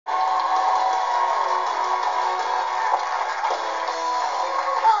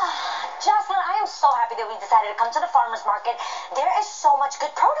I'm so happy that we decided to come to the farmer's market. There is so much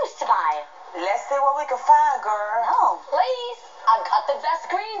good produce to buy. Let's see what we can find, girl. No. Ladies, I've got the best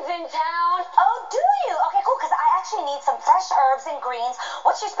greens in town. Oh, do you? Okay, cool, because I actually need some fresh herbs and greens.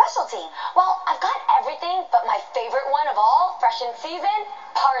 What's your specialty? Well, I've got everything, but my favorite one of all, fresh in season,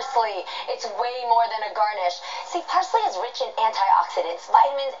 parsley. It's way more than a garnish. See, parsley is rich in antioxidants,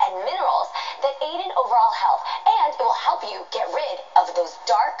 vitamins, and minerals that aid in overall health, and it will help you get rid of those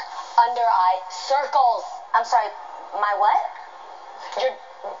dark under-eye circles. I'm sorry, my what?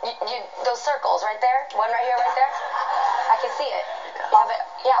 Those circles right there, one right here, right there. I can see it. You have it.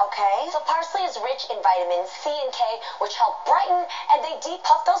 Yeah. Okay. So parsley is rich in vitamins C and K, which help brighten and they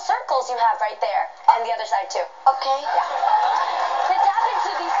depuff those circles you have right there, and the other side too. Okay. Yeah. To tap into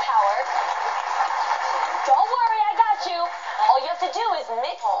these powers, don't worry, I got you. All you have to do is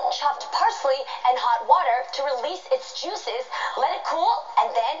mix chopped parsley and hot water to release its juices, let it cool, and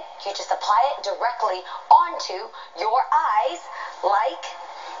then you just apply it directly onto your eyes like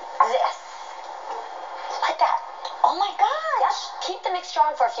this. Like that. Oh my gosh. Yep. Keep the mixture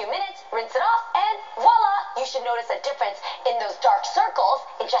on for a few minutes, rinse it off, and voila! You should notice a difference in those dark circles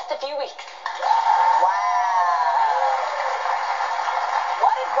in just a few weeks. Wow.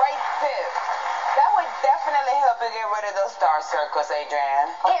 What a great tip. That would definitely help you get rid of those dark circles,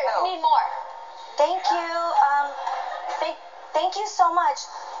 Adrian. Here, you need more. Thank you. Thank you so much.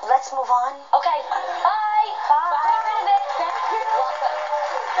 Let's move on. Okay. Bye. Bye. Get rid of it. Thank you. Welcome.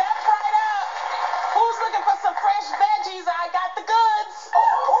 Step right up. Who's looking for some fresh veggies? I got the goods.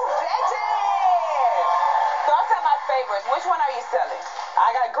 Oh, veggies. Those are my favorites. Which one are you selling?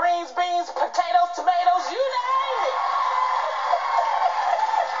 I got greens, beans, potatoes, tomatoes, you name it.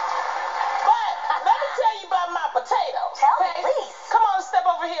 But let me tell you about my potatoes. Tell me, okay? please. Come on, step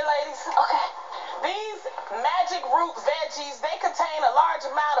over here, ladies. Okay. These magic root veggies, they contain a large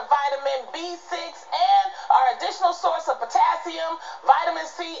amount of vitamin B6 and are an additional source of potassium, vitamin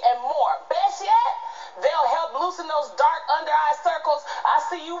C, and more. Best yet, they'll help loosen those dark under-eye circles. I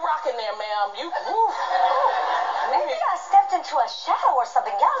see you rocking there, ma'am. Maybe I stepped into a shadow or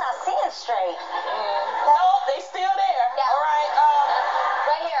something. Y'all not seeing straight. No, they still there. Yeah. All right.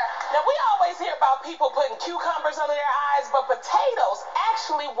 Right here. Now, we always hear about people putting cucumbers under their eyes, but potatoes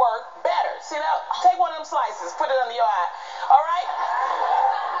actually work better. See that? Take one of them slices, put it under your eye. All right?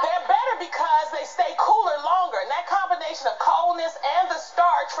 They're better because they stay cooler longer. And that combination of coldness and the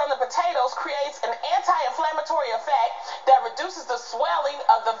starch from the potatoes creates an anti-inflammatory effect that reduces the swelling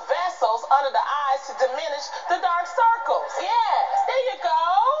of the vessels under the eyes to diminish the dark circles. Yes, there you go.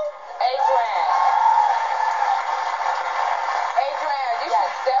 Adrian, you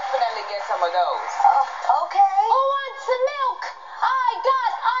should definitely get some of those. Okay. Who wants some milk? I got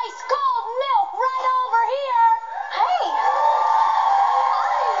ice cold milk right over here. Hey.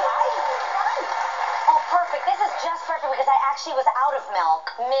 Hi. Oh, perfect. This is just perfect because I actually was out of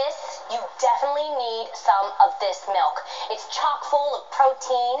milk. Miss, you definitely need some of this milk. It's chock full of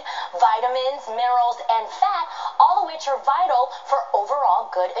protein, vitamins, minerals, and fat, all of which are vital for overall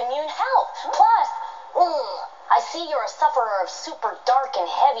good immune health. Plus, I see you're a sufferer of super dark and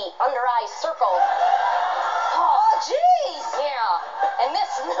heavy under-eye circles. Oh, jeez. Yeah, and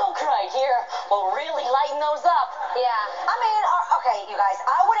this milk right here will really lighten those up. Yeah. I mean, okay, you guys,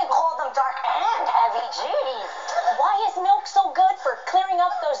 I wouldn't call them dark and heavy. Jeez. Why is milk so good for clearing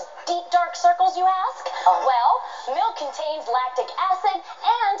up those deep dark circles, you ask? Well, milk contains lactic acid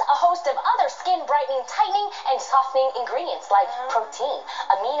and a host of other skin brightening, tightening, and softening ingredients like protein,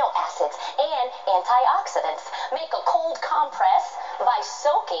 amino acids, and antioxidants. Make a cold compress by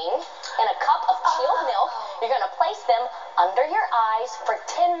soaking in a cup of chilled milk. You're going to place them under your eyes for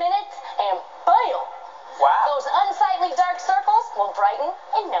 10 minutes and bam! Wow. Those unsightly dark circles will brighten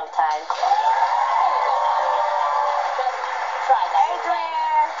in no time. There you go, honey. Just try that.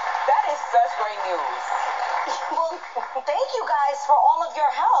 Adrian, that is such great news. Well, thank you guys for all of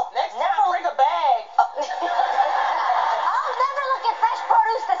your help.